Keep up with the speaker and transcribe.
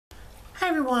Hi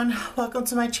everyone, welcome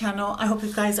to my channel. I hope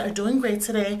you guys are doing great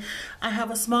today. I have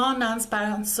a small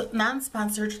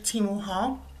non-sponsored Temu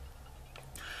haul.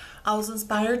 I was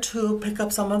inspired to pick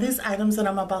up some of these items that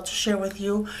I'm about to share with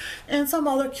you and some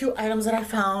other cute items that I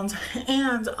found,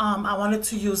 and I wanted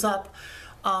to use up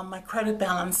my credit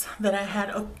balance that I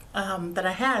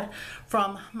had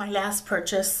from my last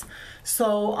purchase.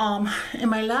 So in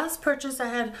my last purchase I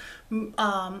had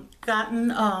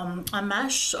gotten a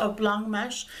long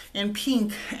mesh in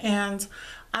pink, and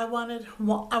I wanted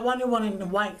one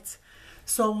in white.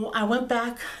 So I went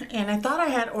back and I thought I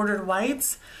had ordered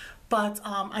whites, but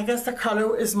I guess the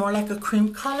color is more like a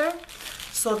cream color.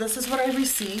 So this is what I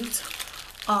received.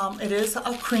 It is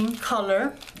a cream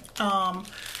color,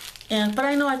 but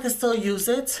I know I can still use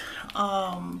it.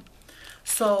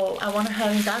 So I went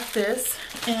ahead and got this,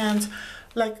 and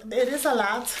like it is a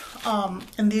lot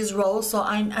in these rolls, so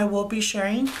I will be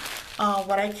sharing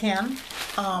what I can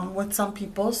with some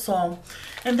people. So,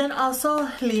 and then also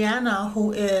Liana,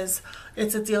 who is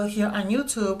It's a Deal here on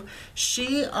YouTube,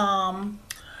 she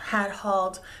had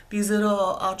hauled these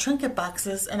little trinket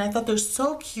boxes, and I thought they're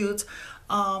so cute,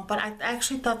 but I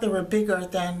actually thought they were bigger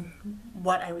than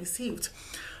what I received.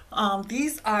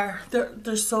 These are,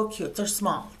 they're so cute. They're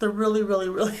small. They're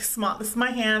really small. This is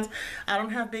my hand. I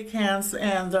don't have big hands,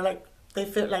 and they're like, they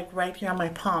fit like right here on my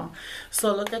palm.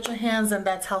 So look at your hands, and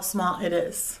that's how small it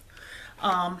is.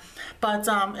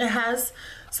 It has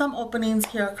some openings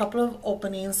here, a couple of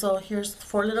openings. So here's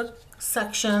 4 little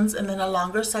sections, and then a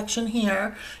longer section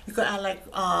here. You could add like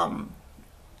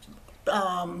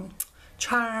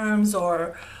charms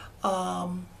or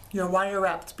your wire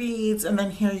wrapped beads, and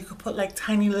then here you could put like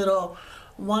tiny little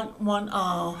I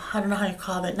don't know how you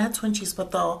call it, not twinchies,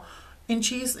 but the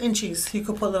inchies. You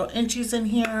could put little inchies in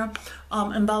here,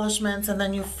 embellishments, and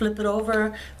then you flip it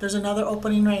over. There's another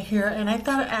opening right here, and I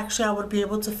thought actually I would be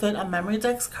able to fit a memory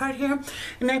dex card here,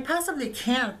 and I possibly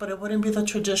can, but it wouldn't be the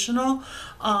traditional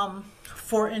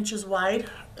 4 inches wide.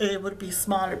 It would be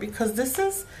smaller, because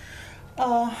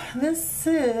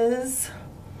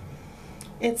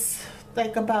it's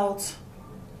like about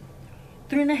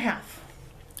 3.5.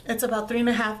 It's about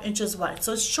 3.5 inches wide,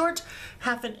 so it's short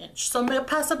 1/2 inch. So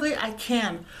possibly I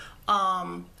can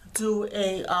do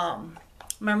a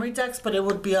memory dex, but it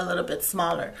would be a little bit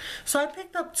smaller. So I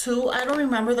picked up 2. I don't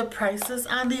remember the prices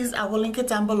on these. I will link it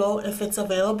down below if it's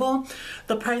available.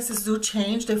 The prices do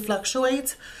change, they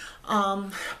fluctuate,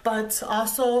 but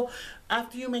also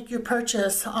after you make your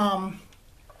purchase,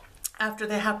 after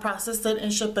they have processed it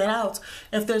and shipped it out,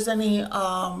 if there's any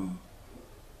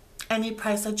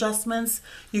price adjustments,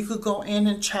 you could go in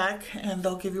and check, and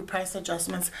they'll give you price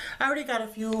adjustments. I already got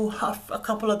a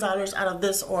couple of dollars out of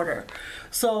this order.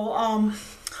 So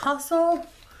also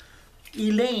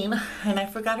Elaine, and I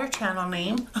forgot her channel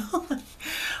name,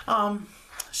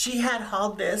 she had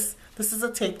hauled this. This is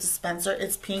a tape dispenser.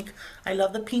 It's pink. I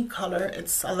love the pink color.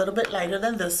 It's a little bit lighter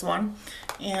than this one,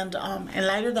 and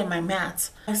lighter than my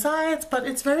mats. I saw it, but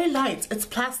it's very light. It's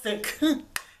plastic.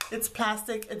 It's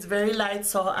plastic. It's very light,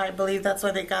 so I believe that's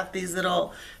why they got these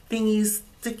little thingies,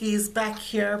 stickies back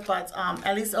here, but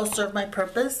at least it'll serve my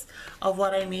purpose of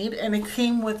what I need. And it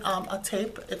came with a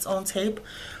tape, its own tape.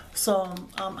 So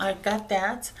I got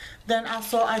that. Then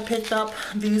also I picked up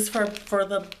these for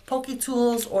the pokey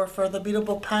tools or for the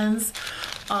beatable pens.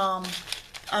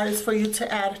 It's for you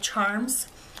to add charms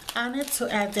on it, to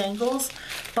add dangles,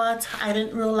 but I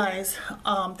didn't realize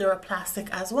they were plastic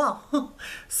as well.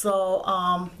 So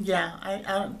yeah,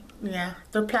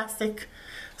 they're plastic.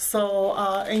 So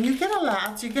and you get a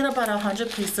lot. You get about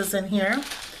 100 pieces in here.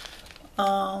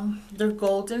 They're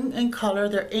golden in color.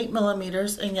 They're 8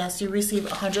 millimeters, and yes, you receive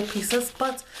 100 pieces,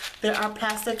 but they are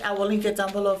plastic. I will link it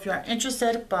down below if you are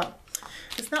interested, but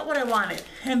it's not what I wanted.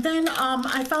 And then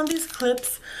I found these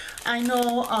clips. I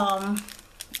know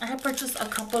I have purchased a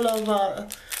couple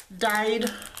of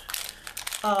dyed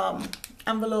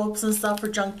envelopes and stuff for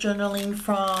junk journaling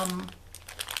from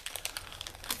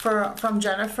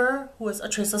Jennifer, who is a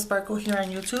Trace of Sparkle here on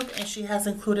YouTube, and she has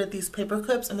included these paper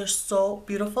clips, and they're so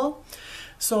beautiful.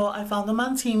 So I found them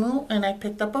on Temu, and I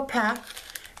picked up a pack,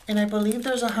 and I believe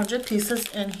there's 100 pieces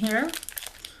in here.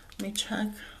 Let me check.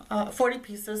 40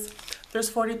 pieces. There's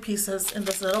 40 pieces in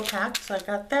this little pack, so I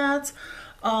got that.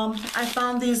 I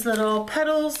found these little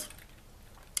petals.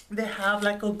 They have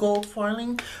like a gold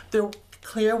foiling. They're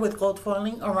clear with gold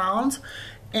foiling around,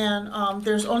 and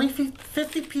there's only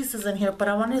 50 pieces in here, but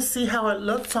I want to see how it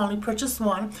looks, so I only purchased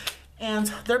 1,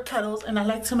 and they're petals, and I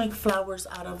like to make flowers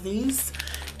out of these,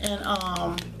 and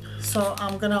so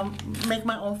I'm gonna make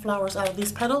my own flowers out of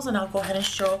these petals, and I'll go ahead and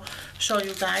show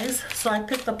you guys. So I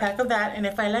picked a pack of that, and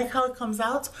if I like how it comes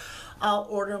out, I'll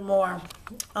order more.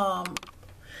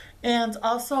 And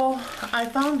also I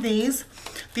found these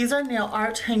are nail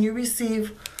art, and you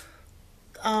receive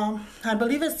I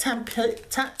believe it's 10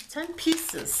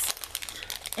 pieces,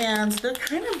 and they're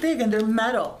kind of big and they're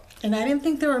metal, and I didn't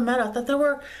think they were metal. I thought they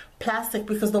were plastic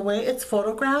because the way it's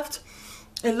photographed,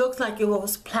 it looked like it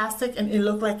was plastic and it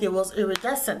looked like it was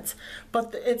iridescent,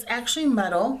 but it's actually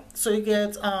metal. So you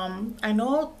get I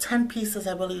know 10 pieces,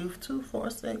 I believe. 2, 4,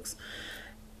 6,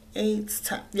 8,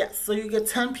 10. Yes, so you get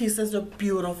 10 pieces. They're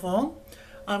beautiful.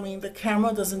 I mean, the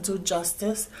camera doesn't do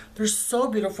justice. They're so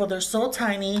beautiful. They're so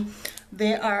tiny.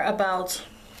 They are about,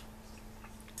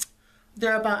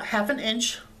 they're about 1/2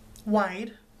 inch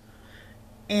wide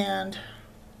and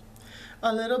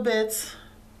a little bit,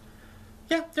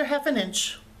 yeah, they're 1/2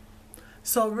 inch.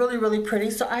 So really, really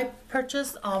pretty. So I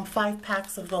purchased 5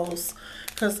 packs of those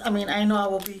because I mean, I know I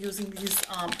will be using these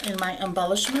in my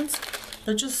embellishments.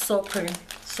 They're just so pretty.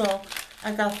 So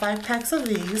I got 5 packs of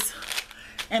these.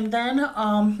 And then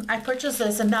I purchased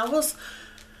this, and that was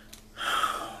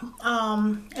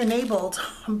enabled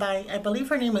by, I believe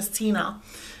her name is Tina,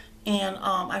 and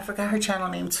I forgot her channel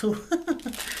name too,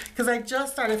 because I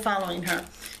just started following her,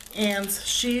 and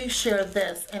she shared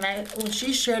this, and when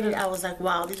she shared it, I was like,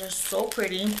 wow, these are so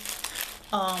pretty.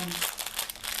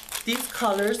 These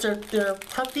colors, they're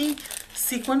puffy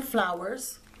sequin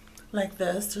flowers like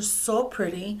this. They're so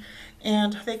pretty,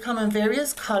 and they come in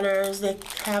various colors. They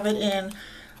have it in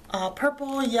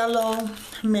purple, yellow,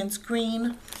 mint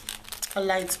green, a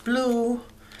light blue.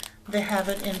 They have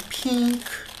it in pink,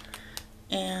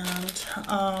 and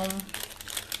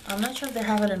I'm not sure if they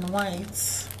have it in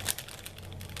whites.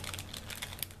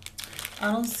 I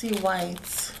don't see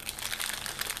whites,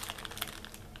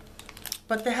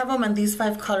 but they have them in these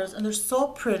 5 colors, and they're so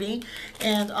pretty.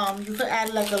 And you could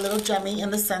add like a little gemmy in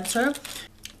the center.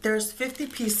 There's 50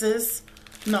 pieces,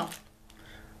 no,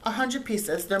 100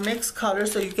 pieces. They're mixed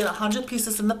colors, so you get 100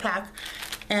 pieces in the pack,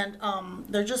 and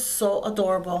they're just so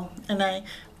adorable. And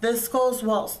this goes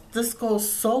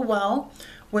so well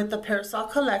with the Parasol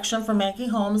collection from Maggie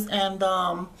Holmes and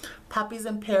Poppies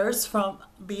and Pears from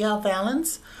Valentine.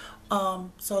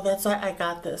 So that's why I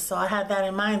got this. So I had that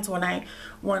in mind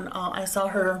when I saw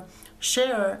her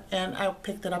share, and I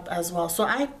picked it up as well. So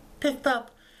I picked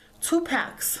up 2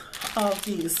 packs of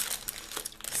these.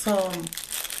 So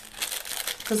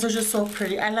because they're just so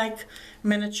pretty. I like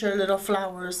miniature little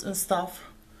flowers and stuff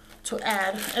to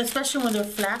add, especially when they're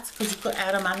flat, because you could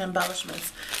add them on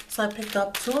embellishments. So I picked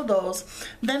up 2 of those.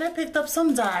 Then I picked up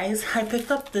some dies. I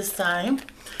picked up this die,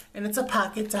 and it's a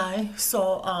pocket die.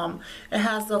 So it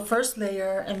has the first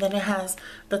layer, and then it has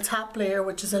the top layer,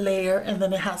 which is a layer, and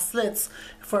then it has slits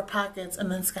for pockets, and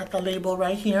then it's got the label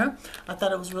right here. I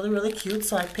thought it was really, really cute,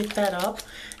 so I picked that up.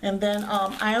 And then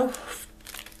I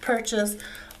purchased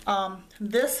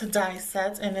this die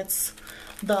set, and it's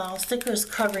the stickers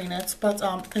covering it, but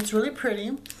it's really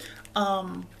pretty.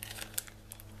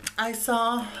 I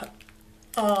saw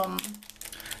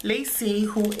Lacey,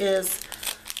 who is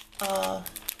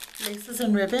Laces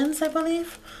and Ribbons, I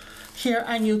believe, here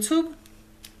on YouTube.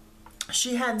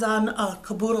 She had done a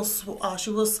caboodle,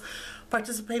 she was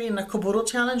participating in a caboodle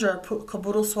challenge, or a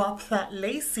caboodle swap that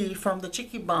Lacey from the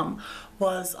Cheeky Bum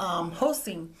was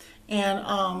hosting. And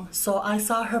so I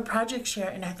saw her project share,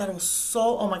 and I thought it was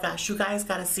so, oh my gosh, you guys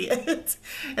gotta see it.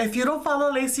 If you don't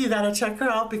follow Lacey, you gotta check her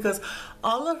out, because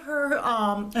all of her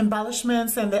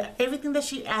embellishments and everything that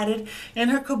she added in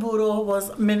her caboodle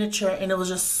was miniature, and it was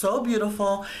just so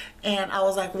beautiful. And I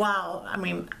was like, wow. I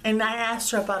mean, and I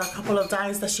asked her about a couple of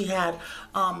dies that she had,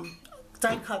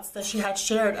 die cuts that she had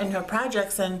shared in her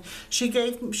projects, and she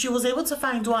was able to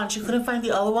find one. She couldn't find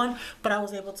the other one, but I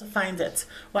was able to find it.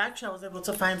 Well, actually, I was able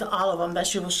to find all of them that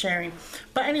she was sharing.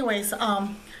 But anyways,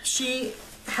 she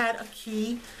had a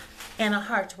key and a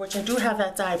heart, which I do have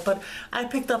that die, but I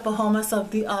picked up a whole mess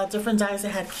of the different dies that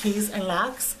had keys and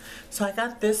locks. So I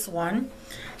got this one,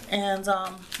 and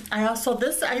I also,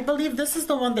 I believe this is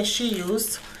the one that she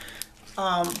used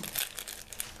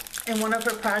in one of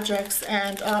her projects,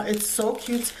 and it's so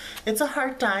cute. It's a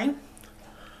heart die.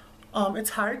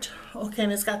 It's heart, okay,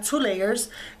 and it's got 2 layers,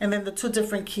 and then the 2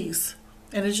 different keys,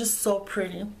 and it's just so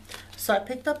pretty. So I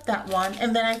picked up that one,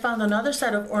 and then I found another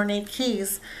set of ornate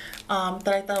keys that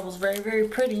I thought was very, very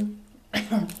pretty.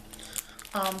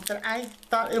 That I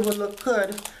thought it would look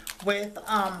good with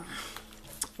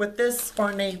this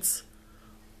ornate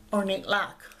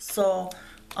lock. So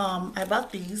I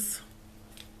bought these.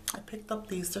 I picked up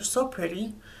these. They're so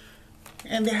pretty,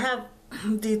 and they have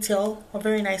detail, a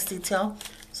very nice detail.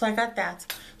 So I got that.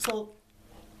 So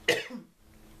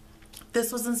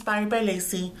this was inspired by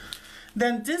Lacey.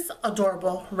 Then this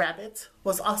adorable rabbit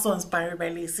was also inspired by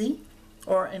Lacey,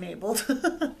 or enabled.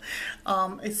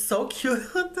 It's so cute.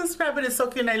 This rabbit is so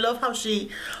cute, and I love how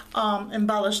she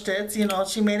embellished it. You know,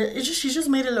 she just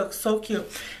made it look so cute.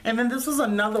 And then this was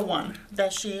another one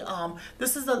that she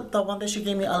this is the one that she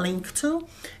gave me a link to,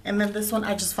 and then this one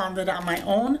I just found it on my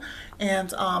own.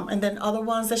 And then other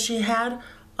ones that she had,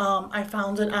 I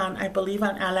found it on, I believe,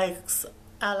 on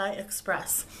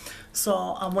AliExpress.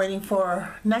 So I'm waiting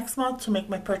for next month to make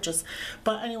my purchase.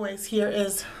 But anyways, here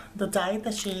is the die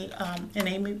that she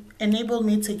enabled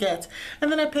me to get.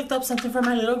 And then I picked up something for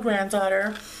my little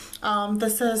granddaughter.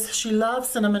 This is, she loves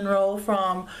Cinnamoroll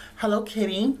from Hello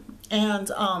Kitty. And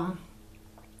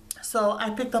so I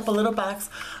picked up a little box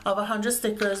of 100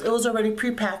 stickers. It was already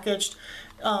pre-packaged,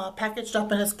 packaged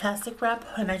up in this plastic wrap,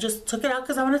 and I just took it out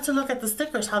because I wanted to look at the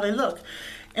stickers, how they look.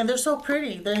 And they're so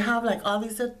pretty. They have like all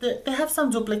these, they have some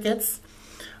duplicates,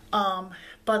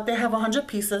 but they have 100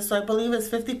 pieces, so I believe it's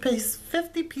 50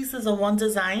 pieces of one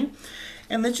design,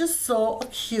 and they're just so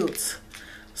cute,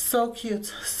 so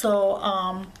cute. So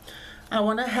I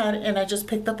went ahead and I just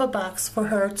picked up a box for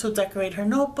her to decorate her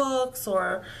notebooks,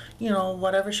 or you know,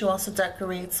 whatever she wants to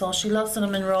decorate. So she loves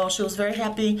Cinnamoroll. She was very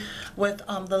happy with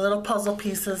the little puzzle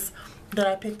pieces that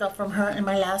I picked up from her in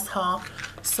my last haul.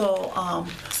 So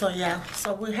so yeah,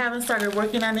 so we haven't started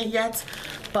working on it yet,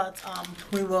 but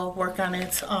we will work on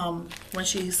it when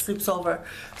she sleeps over.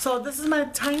 So this is my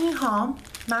tiny haul,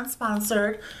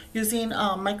 non-sponsored, using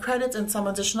my credits and some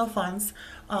additional funds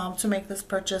to make this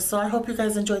purchase. So I hope you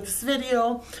guys enjoyed this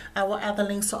video. I will add the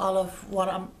links to all of what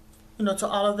to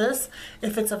all of this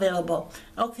if it's available.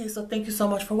 Okay, so thank you so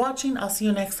much for watching. I'll see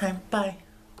you next time. Bye.